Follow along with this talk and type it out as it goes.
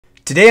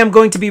Today I'm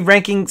going to be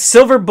ranking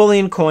silver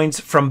bullion coins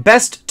from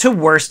best to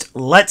worst.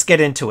 Let's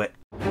get into it.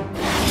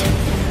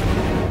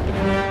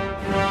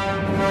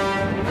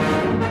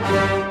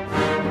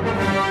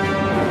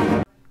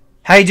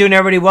 How you doing,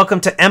 everybody? Welcome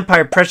to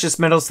Empire Precious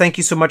Metals. Thank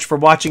you so much for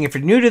watching. If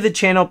you're new to the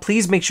channel,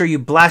 please make sure you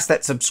blast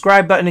that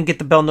subscribe button and get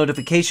the bell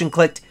notification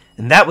clicked,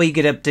 and that way you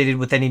get updated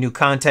with any new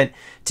content.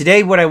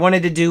 Today, what I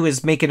wanted to do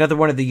is make another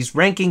one of these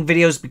ranking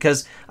videos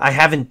because I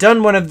haven't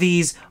done one of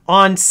these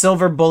on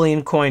silver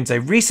bullion coins. I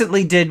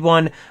recently did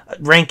one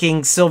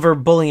ranking silver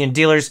bullion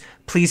dealers.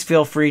 Please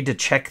feel free to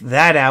check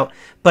that out.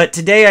 But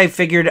today I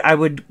figured I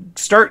would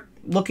start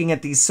looking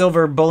at these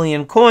silver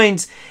bullion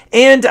coins,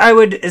 and I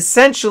would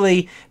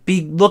essentially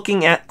be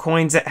looking at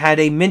coins that had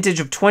a mintage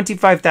of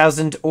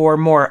 25,000 or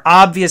more.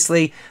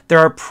 Obviously, there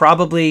are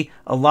probably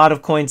a lot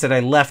of coins that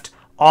I left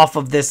off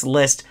of this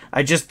list.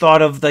 I just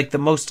thought of like the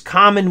most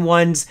common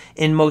ones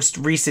in most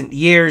recent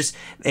years,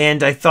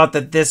 and I thought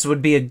that this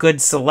would be a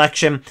good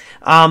selection.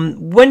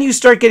 When you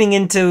start getting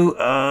into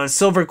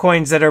silver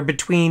coins that are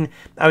between,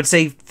 I would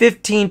say,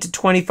 15 to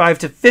 25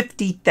 to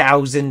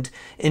 50,000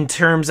 in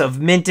terms of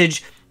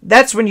mintage,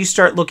 that's when you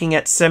start looking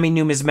at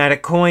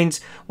semi-numismatic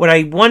coins. What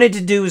I wanted to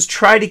do is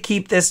try to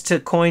keep this to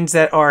coins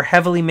that are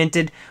heavily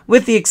minted,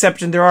 with the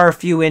exception there are a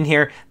few in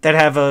here that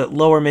have a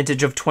lower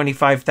mintage of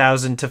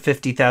 25,000 to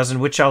 50,000,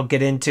 which I'll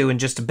get into in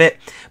just a bit.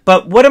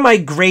 But what am I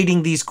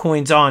grading these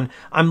coins on?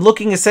 I'm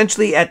looking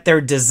essentially at their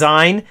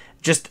design,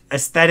 just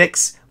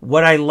aesthetics,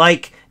 what I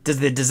like. Does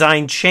the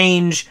design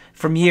change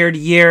from year to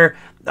year?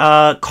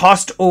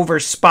 Cost over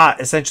spot,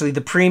 essentially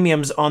the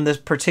premiums on this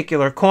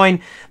particular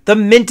coin, the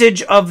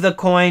mintage of the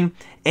coin,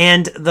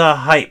 and the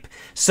hype.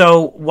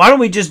 So why don't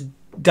we just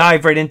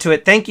dive right into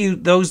it. Thank you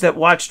those that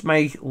watched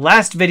my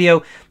last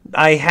video.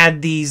 I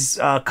had these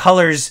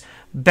colors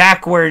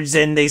backwards,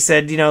 and they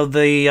said, you know,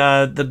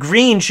 the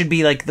green should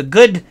be like the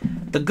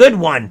good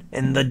one,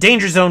 and the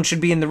danger zone should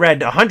be in the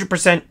red.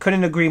 100%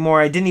 couldn't agree more.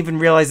 I didn't even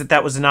realize that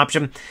that was an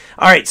option.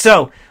 All right,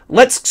 so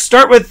let's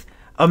start with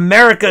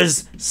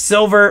America's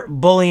silver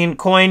bullion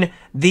coin,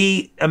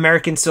 the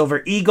American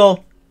Silver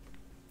Eagle.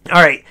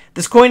 All right,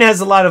 this coin has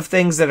a lot of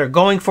things that are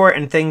going for it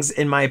and things,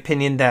 in my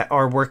opinion, that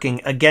are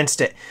working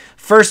against it.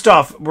 First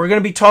off, we're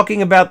going to be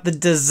talking about the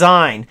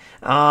design.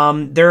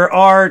 There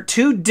are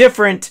two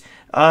different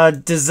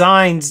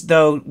designs,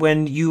 though,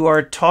 when you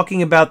are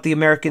talking about the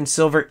American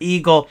Silver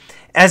Eagle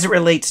as it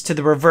relates to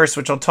the reverse,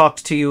 which I'll talk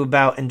to you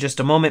about in just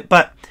a moment.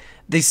 But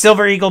the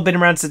Silver Eagle been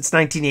around since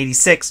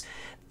 1986.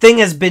 Thing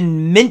has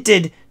been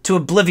minted to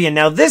oblivion.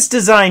 Now this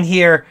design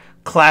here,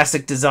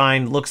 classic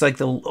design, looks like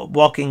the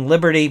Walking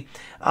Liberty.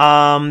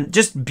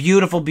 Just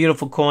beautiful,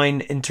 beautiful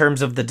coin in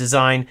terms of the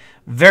design.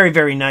 Very,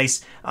 very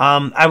nice.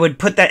 I would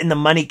put that in the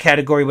money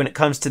category when it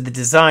comes to the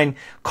design.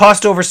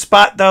 Cost over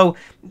spot, though,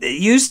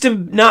 it used to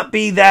not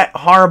be that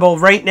horrible.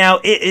 Right now,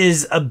 it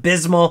is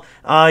abysmal.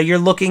 You're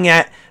looking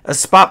at a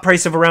spot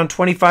price of around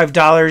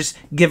 $25,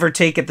 give or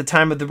take, at the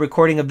time of the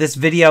recording of this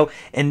video.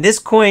 And this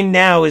coin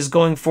now is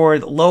going for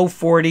low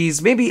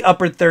 40s, maybe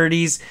upper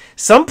 30s,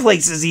 some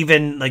places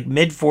even like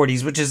mid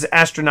 40s, which is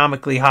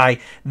astronomically high.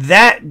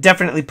 That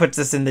definitely puts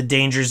us in the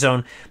danger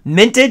zone.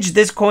 Mintage,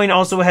 this coin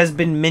also has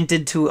been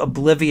minted to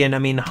oblivion. I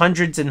mean,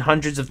 hundreds and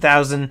hundreds of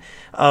thousands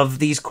of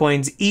these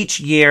coins each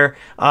year.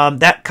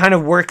 That kind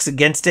of works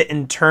against it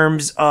in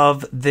terms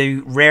of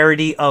the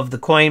rarity of the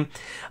coin.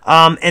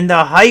 And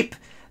the hype,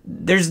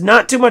 there's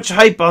not too much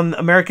hype on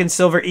American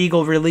Silver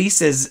Eagle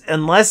releases,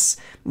 unless,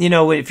 you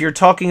know, if you're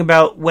talking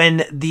about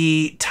when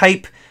the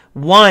Type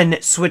 1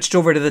 switched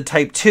over to the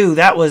Type 2,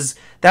 that was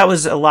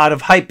a lot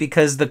of hype,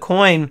 because the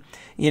coin,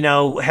 you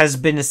know, has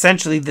been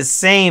essentially the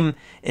same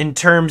in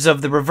terms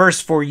of the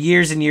reverse for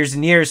years and years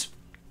and years.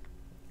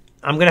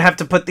 I'm going to have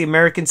to put the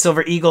American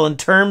Silver Eagle in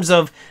terms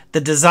of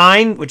the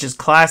design, which is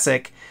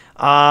classic.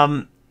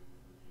 Oh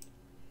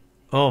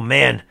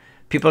man,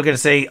 people are going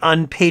to say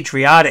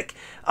unpatriotic.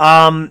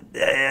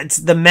 It's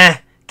the meh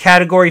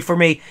category for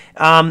me.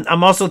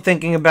 I'm also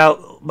thinking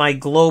about my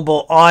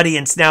global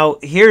audience. Now,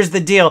 here's the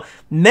deal.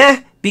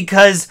 Meh,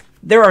 because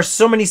there are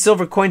so many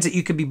silver coins that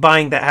you could be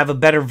buying that have a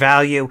better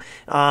value.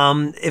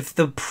 If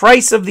the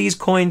price of these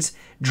coins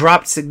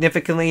dropped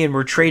significantly and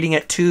we're trading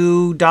at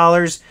 $2,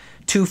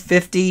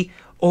 $2.50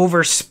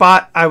 over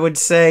spot, I would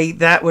say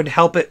that would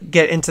help it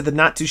get into the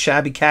not too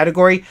shabby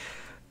category.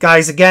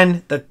 Guys,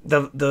 again,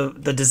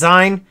 the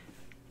design,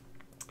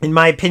 in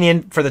my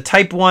opinion, for the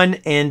Type 1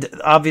 and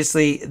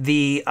obviously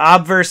the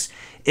obverse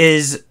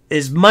is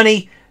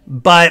money.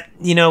 But,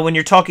 you know, when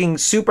you're talking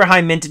super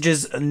high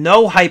mintages,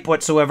 no hype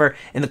whatsoever,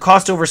 and the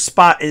cost over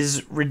spot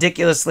is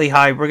ridiculously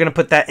high, we're going to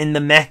put that in the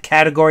meh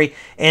category.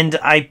 And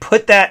I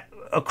put that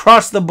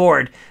across the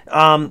board.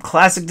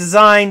 Classic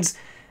designs,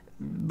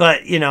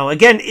 but, you know,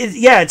 again,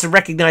 it's a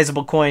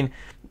recognizable coin.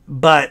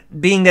 But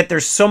being that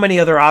there's so many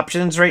other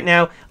options right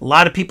now, a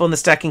lot of people in the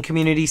stacking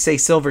community say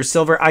silver,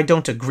 silver. I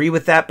don't agree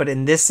with that. But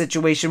in this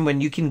situation,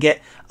 when you can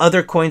get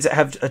other coins that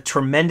have a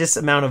tremendous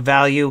amount of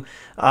value,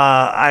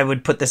 I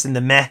would put this in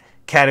the meh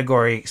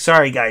category.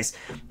 Sorry, guys.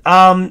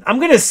 I'm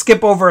going to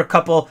skip over a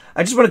couple.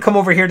 I just want to come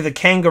over here to the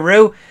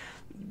kangaroo.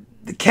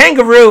 The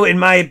kangaroo, in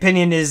my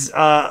opinion, is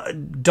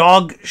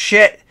dog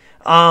shit.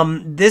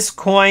 This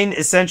coin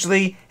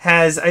essentially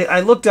has... I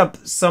looked up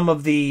some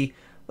of the...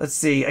 Let's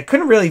see. I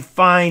couldn't really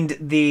find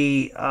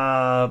the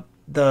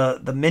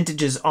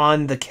mintages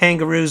on the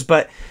kangaroos,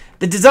 but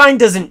the design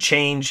doesn't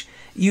change.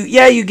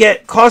 You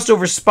get cost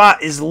over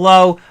spot is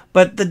low,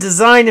 but the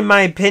design, in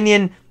my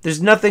opinion,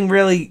 there's nothing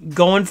really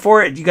going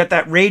for it. You got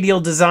that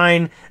radial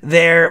design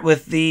there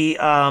with the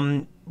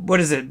what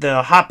is it?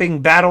 The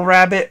hopping battle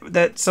rabbit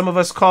that some of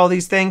us call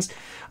these things.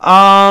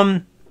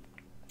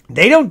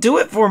 They don't do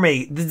it for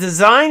me. The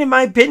design, in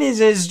my opinion,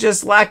 is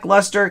just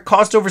lackluster.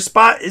 Cost over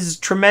spot is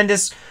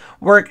tremendous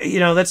work.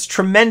 That's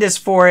tremendous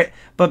for it.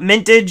 But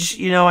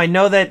mintage, I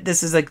know that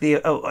this is like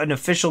an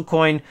official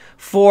coin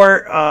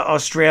for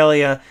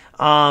Australia.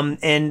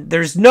 And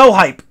there's no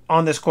hype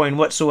on this coin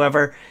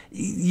whatsoever.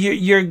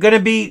 You're going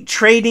to be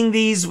trading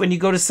these when you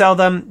go to sell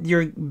them.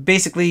 You're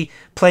basically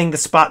playing the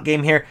spot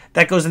game here.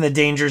 That goes in the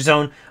danger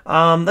zone.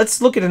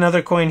 Let's look at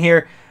another coin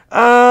here.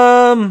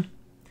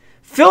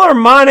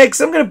 Philharmonics,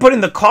 I'm going to put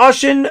in the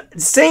caution.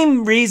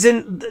 Same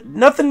reason.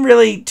 Nothing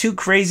really too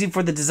crazy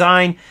for the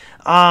design.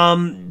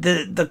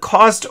 The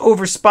cost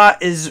over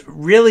spot is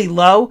really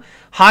low.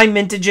 High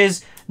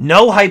mintages.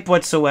 No hype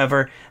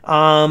whatsoever.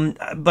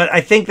 But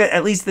I think that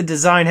at least the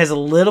design has a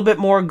little bit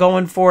more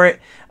going for it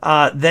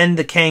than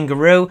the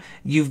kangaroo.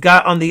 You've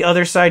got on the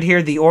other side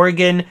here the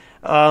Oregon.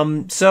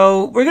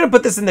 So we're going to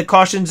put this in the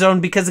caution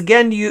zone because,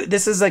 again,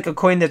 this is like a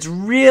coin that's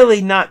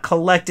really not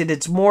collected.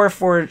 It's more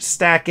for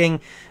stacking.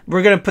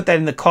 We're going to put that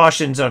in the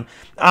caution zone.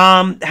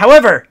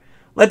 However,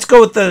 let's go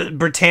with the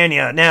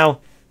Britannia. Now,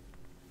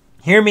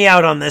 hear me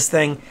out on this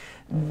thing.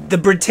 The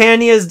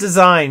Britannia's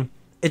design,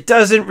 it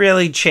doesn't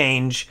really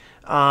change.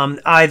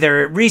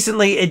 Either.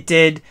 Recently it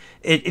did.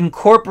 It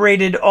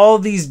incorporated all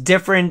these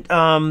different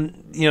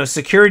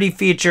security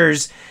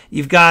features.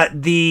 You've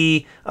got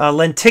the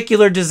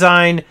lenticular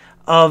design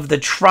of the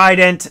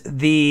trident,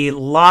 the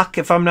lock,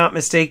 if I'm not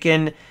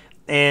mistaken,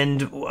 and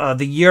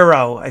the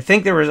euro. I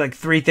think there was like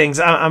three things.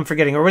 I'm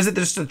forgetting. Or was it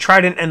just the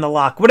trident and the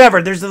lock?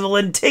 Whatever. There's the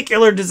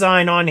lenticular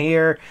design on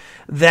here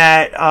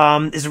that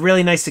is a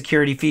really nice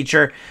security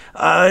feature.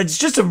 It's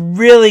just a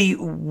really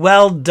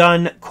well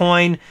done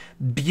coin.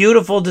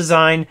 Beautiful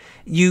design.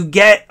 You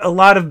get a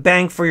lot of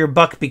bang for your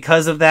buck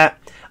because of that.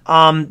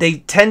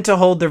 They tend to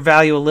hold their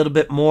value a little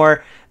bit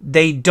more.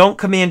 They don't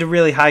command a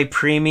really high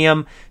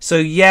premium. So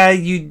yeah,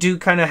 you do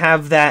kind of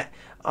have that,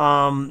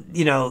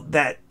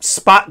 that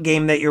spot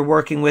game that you're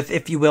working with,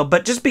 if you will.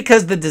 But just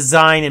because the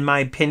design, in my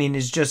opinion,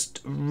 is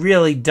just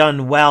really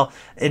done well.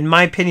 In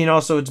my opinion,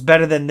 also, it's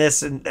better than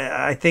this. And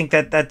I think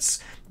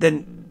that's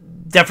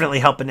then definitely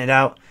helping it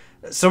out.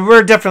 So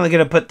we're definitely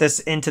going to put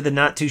this into the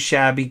not too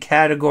shabby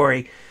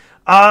category.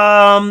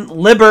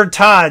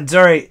 Libertads.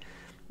 All right,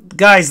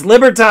 guys,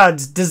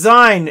 Libertads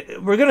design.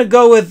 We're going to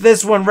go with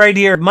this one right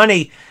here.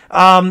 Money.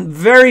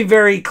 Very,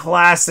 very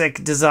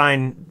classic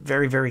design.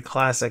 Very, very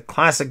classic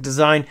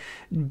design.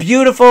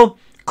 Beautiful.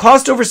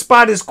 Cost over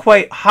spot is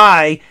quite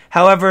high.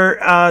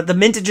 However, the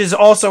mintages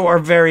also are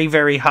very,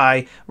 very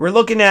high. We're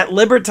looking at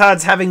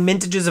Libertads having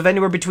mintages of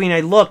anywhere between,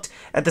 I looked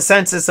at the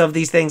census of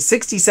these things,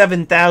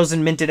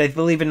 67,000 minted, I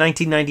believe, in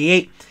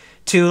 1998,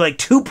 to like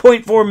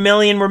 2.4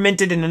 million were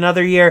minted in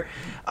another year.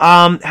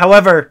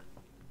 However,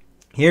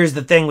 here's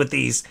the thing with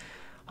these.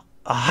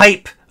 A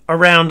hype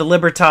around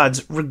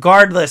Libertads,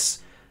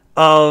 regardless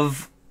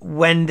of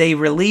when they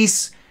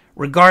release,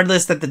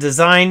 regardless that the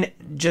design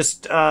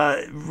just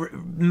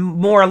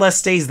more or less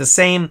stays the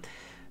same,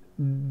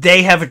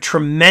 they have a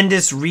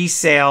tremendous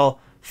resale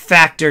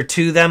factor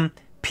to them.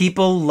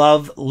 People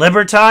love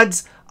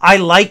Libertads. I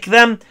like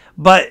them,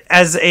 but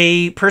as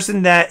a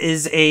person that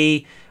is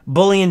a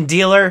bullion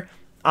dealer,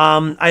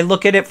 I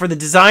look at it for the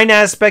design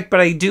aspect,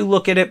 but I do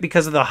look at it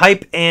because of the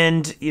hype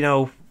and,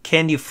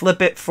 can you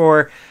flip it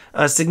for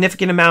a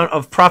significant amount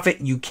of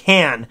profit? You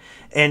can.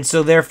 And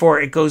so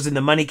therefore it goes in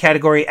the money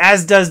category,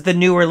 as does the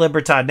newer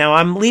Libertad. Now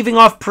I'm leaving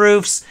off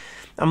proofs.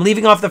 I'm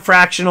leaving off the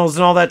fractionals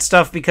and all that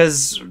stuff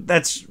because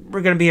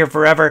we're going to be here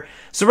forever.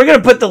 So we're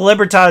going to put the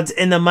Libertads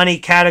in the money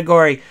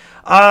category.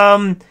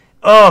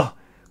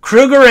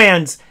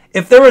 Krugerrands.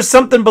 If there was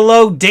something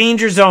below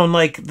danger zone,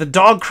 like the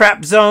dog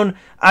crap zone,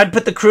 I'd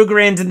put the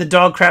Krugerrands in the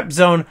dog crap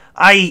zone.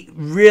 I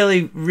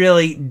really,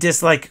 really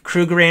dislike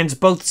Krugerrands,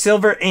 both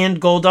silver and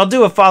gold. I'll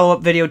do a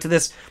follow-up video to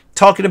this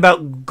talking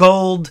about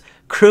gold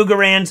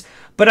Krugerrands,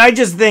 but I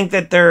just think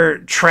that they're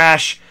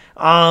trash.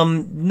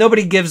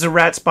 Nobody gives a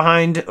rat's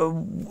behind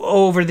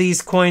over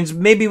these coins,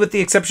 maybe with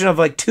the exception of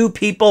like 2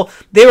 people.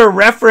 They were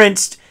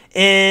referenced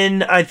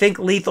in, I think,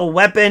 Lethal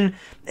Weapon,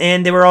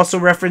 and they were also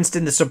referenced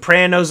in The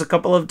Sopranos a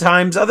couple of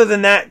times. Other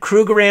than that,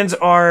 Krugerrands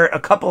are a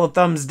couple of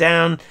thumbs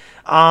down.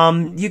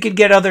 You could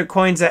get other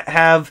coins that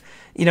have,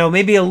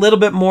 maybe a little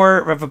bit more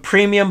of a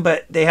premium,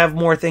 but they have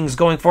more things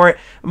going for it.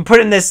 I'm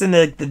putting this in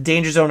the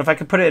danger zone. If I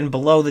could put it in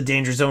below the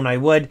danger zone, I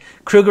would.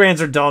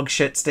 Krugerrands are dog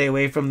shit. Stay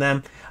away from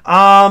them.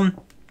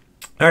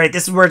 All right,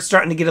 this is where it's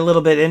starting to get a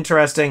little bit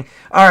interesting.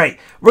 All right,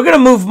 we're going to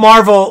move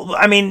Marvel.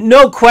 I mean,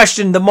 no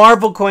question, the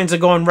Marvel coins are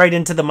going right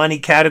into the money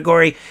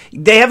category.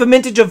 They have a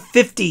mintage of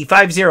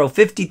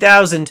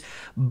 50,000,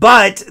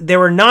 but there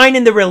were 9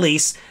 in the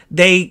release.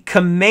 They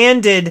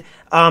commanded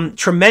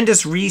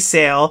tremendous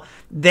resale.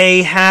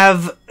 They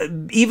have,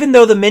 even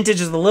though the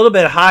mintage is a little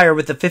bit higher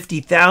with the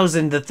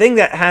 50,000, the thing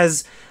that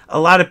has a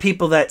lot of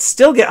people that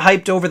still get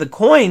hyped over the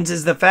coins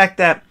is the fact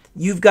that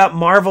you've got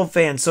Marvel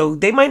fans. So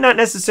they might not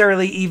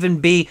necessarily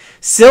even be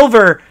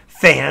silver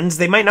fans.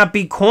 They might not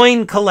be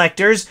coin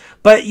collectors,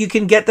 but you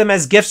can get them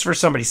as gifts for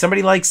somebody.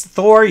 Somebody likes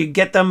Thor, you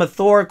get them a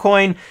Thor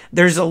coin.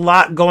 There's a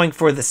lot going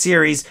for the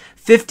series.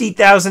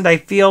 50,000 I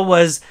feel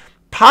was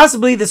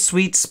possibly the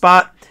sweet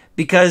spot,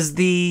 because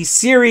the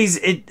series,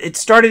 it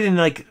started in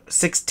like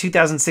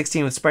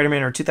 2016 with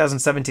Spider-Man, or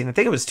 2017. I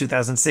think it was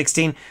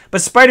 2016.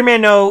 But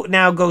Spider-Man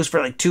now goes for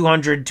like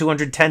 $200,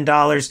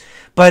 $210.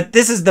 But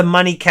this is the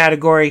money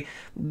category.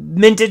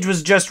 Mintage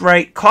was just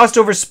right. Cost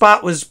over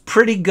spot was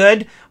pretty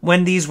good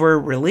when these were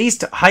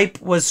released.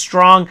 Hype was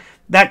strong.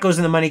 That goes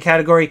in the money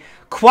category.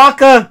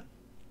 Quokka.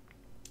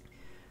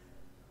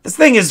 This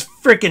thing is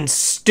freaking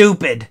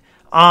stupid.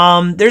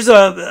 There's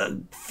a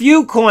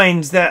few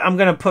coins that I'm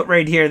going to put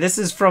right here. This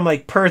is from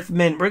like Perth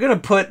Mint. We're going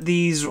to put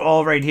these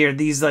all right here.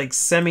 These like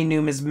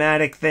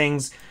semi-numismatic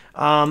things.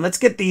 Let's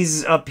get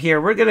these up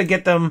here. We're going to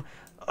get them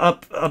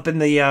up in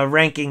the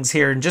rankings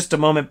here in just a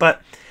moment.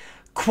 But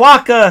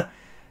Quokka,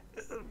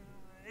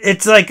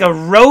 it's like a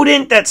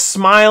rodent that's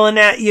smiling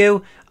at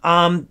you.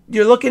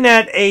 You're looking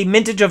at a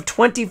mintage of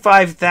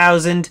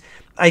 25,000.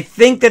 I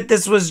think that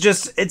this was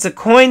just, it's a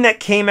coin that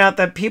came out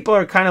that people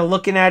are kind of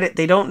looking at it.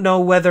 They don't know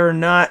whether or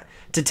not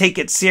to take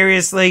it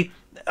seriously.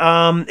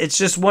 It's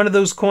just one of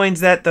those coins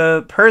that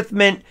the Perth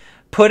Mint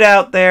put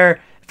out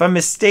there. If I'm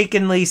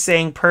mistakenly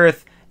saying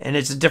Perth, and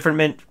it's a different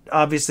mint,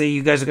 obviously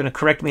you guys are going to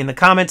correct me in the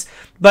comments.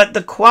 But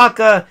the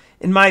Quokka,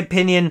 in my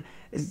opinion,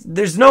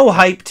 there's no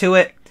hype to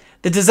it.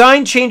 The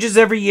design changes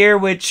every year,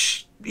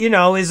 which, you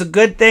know, is a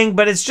good thing,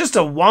 but it's just a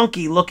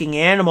wonky looking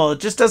animal. It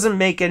just doesn't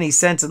make any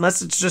sense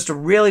unless it's just a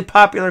really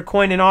popular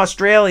coin in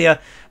Australia.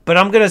 But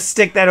I'm going to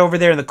stick that over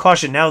there in the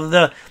caution. Now,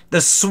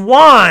 the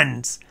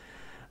swans.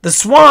 The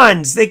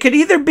swans, they could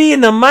either be in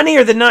the money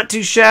or the not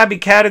too shabby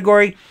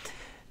category.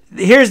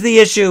 Here's the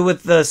issue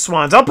with the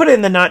swans. I'll put it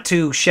in the not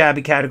too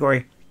shabby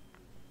category.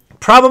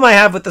 Problem I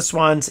have with the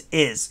swans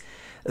is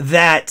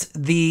that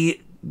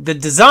the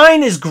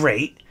design is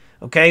great.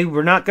 Okay,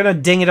 we're not going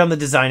to ding it on the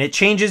design. It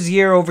changes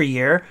year over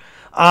year.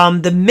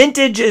 The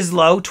mintage is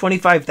low,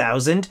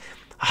 25,000.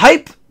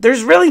 Hype,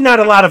 there's really not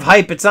a lot of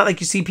hype. It's not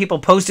like you see people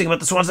posting about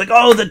the swans like,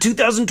 oh, the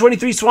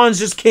 2023 swans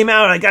just came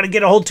out. I got to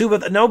get a hold to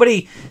it.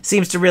 Nobody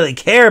seems to really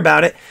care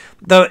about it.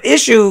 The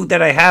issue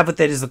that I have with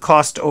it is the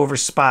cost over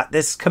spot.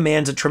 This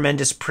commands a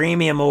tremendous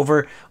premium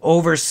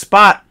over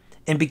spot.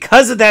 And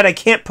because of that, I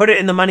can't put it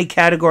in the money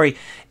category.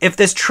 If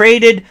this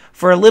traded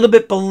for a little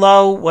bit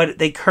below what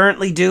they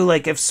currently do,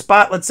 like if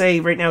spot, let's say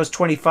right now is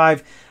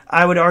 25,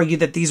 I would argue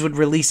that these would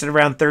release at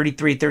around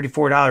 $33,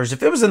 $34.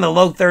 If it was in the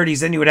low 30s,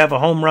 then you would have a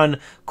home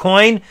run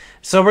coin.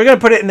 So we're going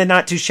to put it in the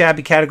not too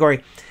shabby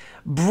category.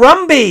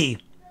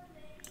 Brumby,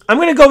 I'm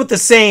going to go with the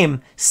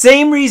same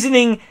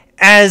reasoning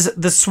as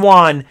the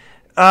swan.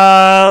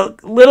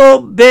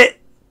 Little bit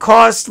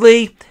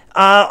costly.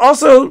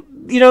 Also,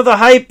 you know, the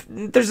hype,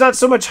 there's not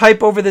so much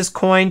hype over this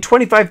coin.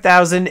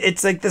 25,000.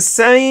 It's like the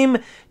same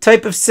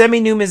type of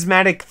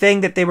semi-numismatic thing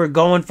that they were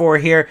going for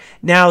here.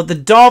 Now, the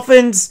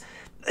dolphins,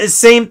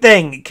 same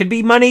thing. It could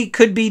be money,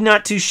 could be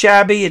not too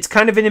shabby. It's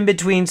kind of an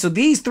in-between. So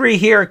these three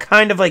here are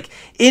kind of like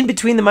in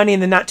between the money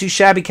and the not too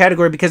shabby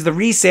category, because the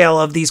resale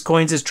of these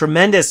coins is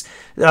tremendous.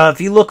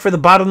 If you look for the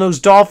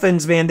bottlenose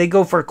dolphins, man, they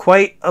go for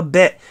quite a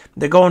bit.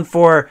 They're going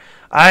for,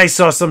 I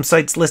saw some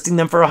sites listing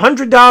them for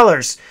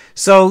 $100.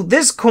 So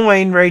this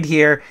coin right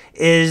here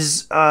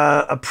is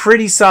a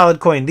pretty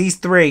solid coin. These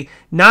three,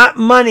 not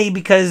money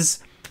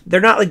because they're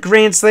not like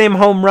Grand Slam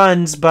home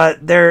runs,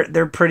 but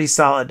they're pretty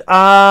solid.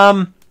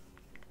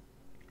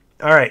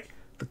 All right,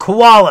 the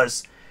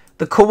koalas.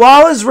 The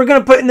koalas we're going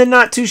to put in the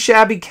not too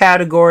shabby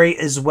category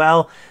as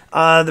well.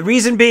 The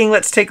reason being,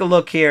 let's take a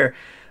look here.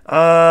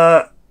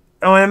 Oh,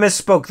 I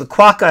misspoke. The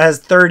Quokka has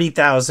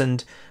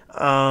 30,000.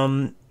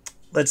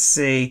 Let's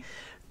see.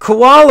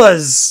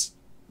 Koalas,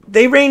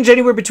 they range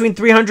anywhere between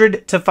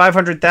 300 to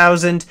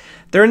 500,000.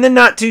 They're in the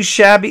not too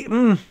shabby.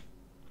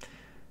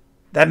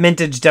 That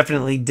mintage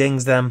definitely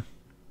dings them.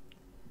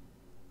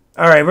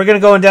 All right, we're going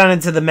to go down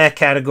into the meh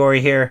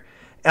category here.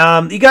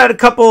 You got a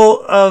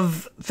couple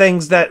of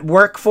things that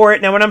work for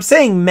it. Now, when I'm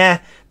saying meh,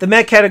 the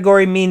meh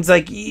category means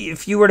like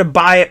if you were to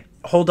buy it,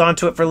 hold on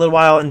to it for a little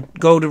while and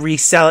go to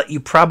resell it, you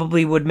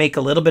probably would make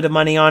a little bit of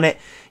money on it.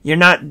 You're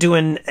not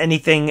doing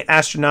anything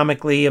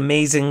astronomically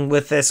amazing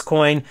with this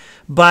coin,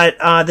 but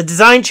the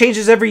design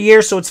changes every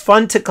year, so it's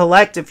fun to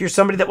collect. If you're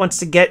somebody that wants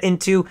to get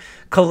into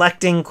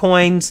collecting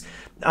coins,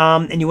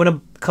 and you want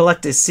to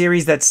collect a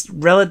series that's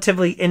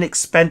relatively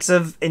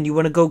inexpensive and you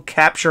want to go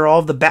capture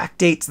all the back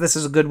dates, this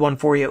is a good one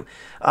for you.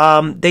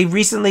 They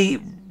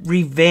recently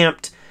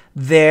revamped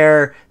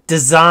their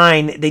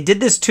design. They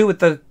did this too with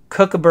the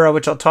Kookaburra,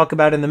 which I'll talk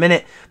about in a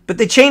minute, but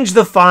they changed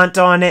the font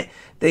on it.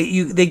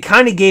 They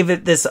kind of gave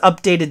it this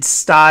updated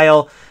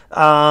style,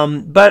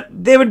 but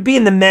they would be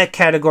in the meh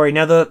category.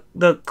 Now the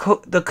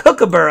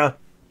Kookaburra,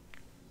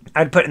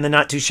 I'd put in the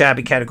not too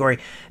shabby category.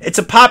 It's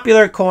a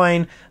popular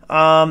coin.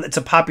 It's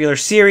a popular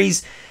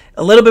series.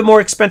 A little bit more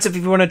expensive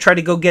if you want to try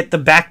to go get the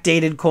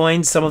backdated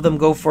coins. Some of them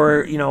go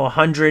for, you know,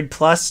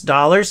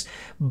 $100+,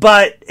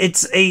 but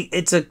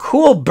it's a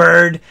cool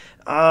bird.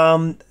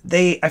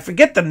 I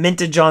forget the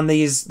mintage on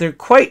these. They're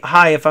quite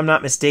high, if I'm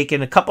not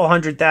mistaken, a couple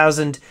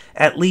 100,000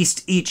 at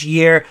least each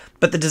year,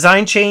 but the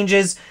design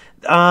changes.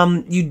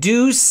 You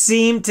do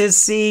seem to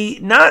see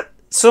not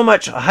so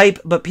much hype,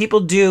 but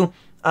people do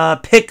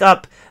pick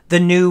up the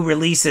new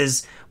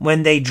releases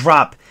when they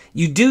drop.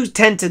 You do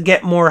tend to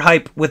get more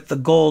hype with the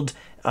gold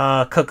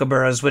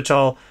Kookaburras, which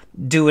I'll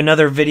do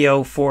another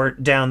video for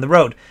down the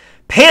road.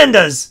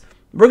 Pandas,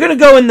 we're going to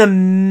go in the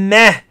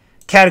meh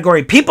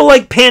category. People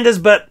like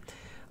pandas, but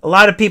a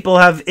lot of people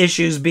have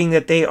issues being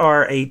that they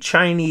are a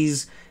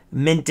Chinese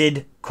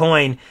minted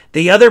coin.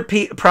 The other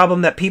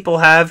problem that people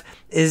have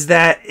is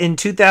that in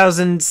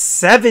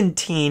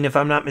 2017, if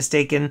I'm not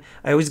mistaken,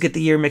 I always get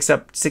the year mixed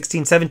up,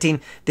 16,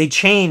 17, they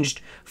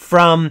changed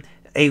from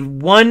a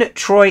 1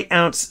 troy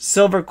ounce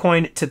silver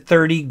coin to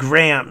 30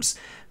 grams.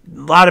 A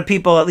lot of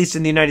people, at least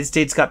in the United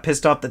States, got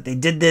pissed off that they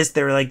did this.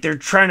 They were like, they're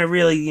trying to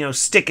really, you know,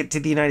 stick it to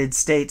the United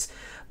States.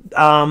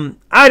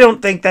 I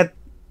don't think that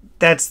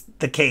that's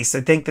the case.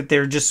 I think that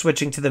they're just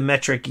switching to the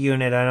metric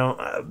unit.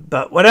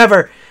 But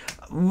whatever.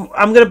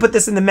 I'm going to put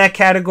this in the meh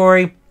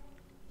category.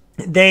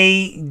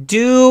 They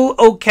do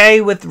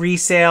okay with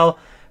resale.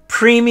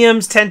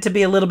 Premiums tend to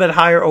be a little bit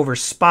higher over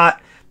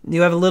spot.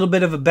 You have a little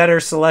bit of a better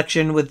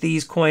selection with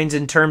these coins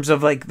in terms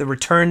of like the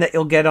return that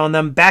you'll get on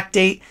them.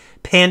 Backdate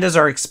pandas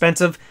are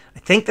expensive. I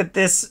think that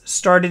this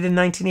started in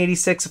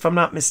 1986, if I'm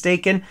not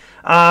mistaken.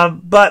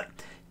 But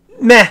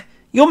meh,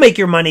 you'll make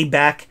your money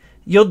back.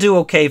 You'll do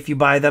okay if you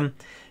buy them.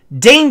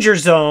 Danger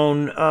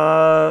Zone.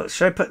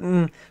 Should I put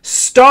in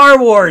Star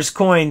Wars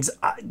coins?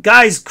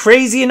 Guys,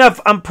 crazy enough,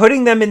 I'm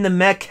putting them in the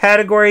meh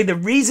category. The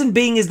reason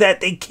being is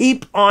that they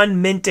keep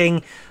on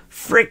minting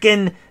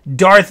frickin'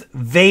 Darth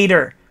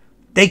Vader.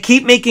 They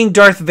keep making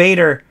Darth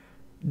Vader.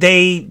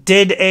 They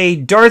did a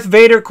Darth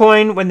Vader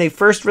coin when they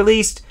first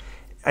released,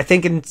 I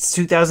think in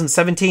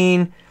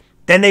 2017.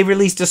 Then they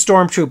released a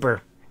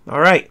Stormtrooper. All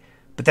right.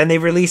 But then they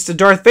released a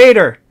Darth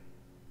Vader.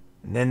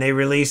 And then they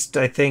released,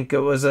 I think it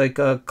was like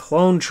a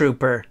Clone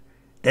Trooper.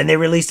 Then they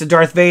released a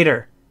Darth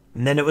Vader.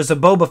 And then it was a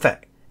Boba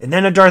Fett. And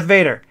then a Darth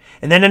Vader.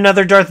 And then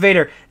another Darth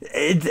Vader.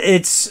 It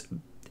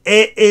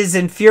is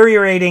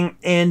infuriating.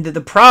 And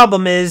the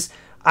problem is,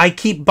 I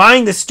keep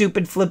buying the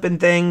stupid flipping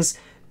things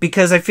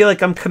because I feel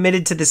like I'm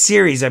committed to the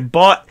series. I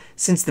bought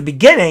since the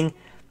beginning,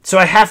 so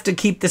I have to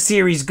keep the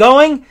series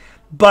going.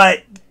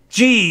 But,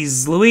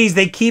 geez, Louise,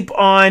 they keep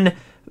on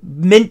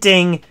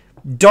minting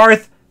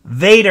Darth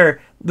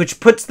Vader, which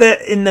puts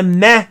that in the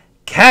meh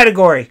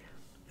category.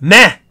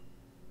 Meh.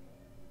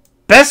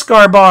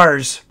 Beskar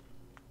bars.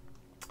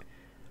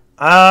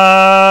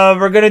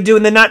 We're going to do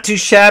in the not too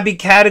shabby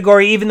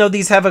category, even though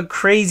these have a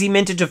crazy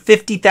mintage of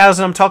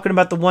 50,000. I'm talking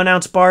about the 1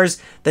 ounce bars,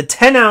 the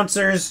 10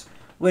 ouncers,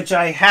 which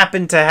I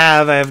happen to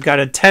have. I've got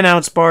a 10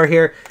 ounce bar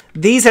here.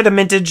 These had a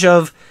mintage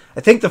of,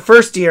 I think the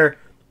first year,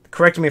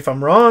 correct me if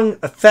I'm wrong,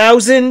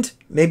 1,000,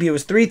 maybe it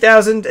was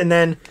 3,000. And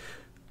then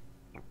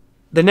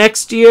the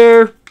next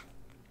year,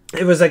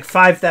 it was like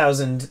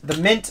 5,000. The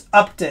mint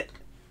upped it.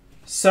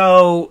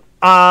 So,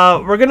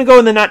 we're going to go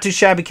in the not too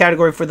shabby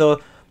category for the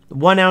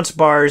 1 ounce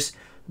bars,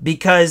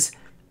 because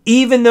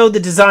even though the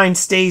design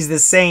stays the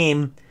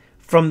same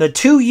from the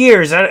 2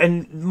 years,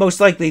 and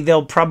most likely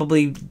they'll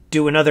probably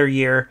do another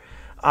year,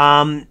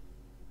 even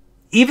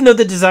though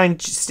the design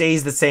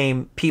stays the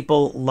same,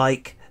 people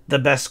like the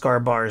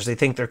Beskar bars. They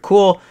think they're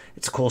cool.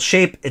 It's a cool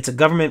shape. It's a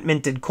government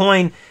minted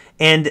coin,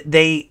 and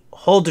they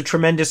hold a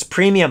tremendous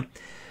premium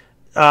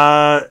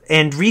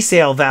and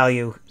resale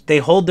value. They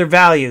hold their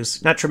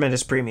values, not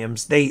tremendous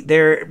premiums.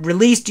 They're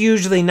released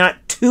usually not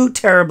too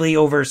terribly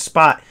over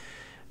spot.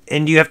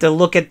 And you have to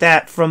look at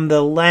that from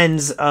the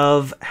lens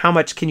of how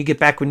much can you get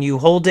back when you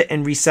hold it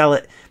and resell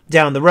it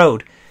down the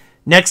road.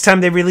 Next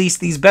time they release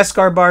these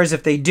Beskar bars,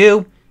 if they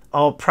do,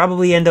 I'll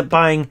probably end up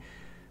buying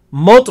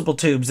multiple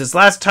tubes. This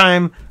last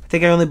time, I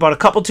think I only bought a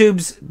couple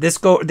tubes.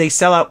 They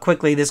sell out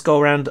quickly. This go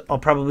around, I'll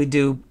probably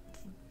do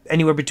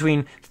anywhere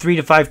between 3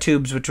 to 5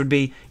 tubes, which would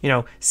be,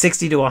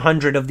 60 to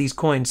 100 of these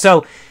coins.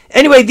 So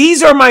anyway,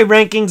 these are my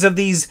rankings of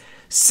these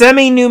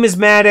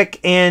semi-numismatic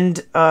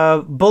and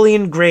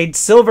bullion grade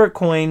silver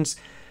coins.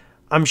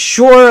 I'm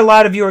sure a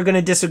lot of you are going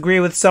to disagree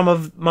with some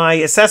of my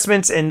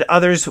assessments, and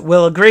others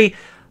will agree.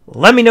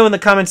 Let me know in the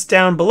comments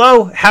down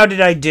below. How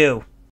did I do?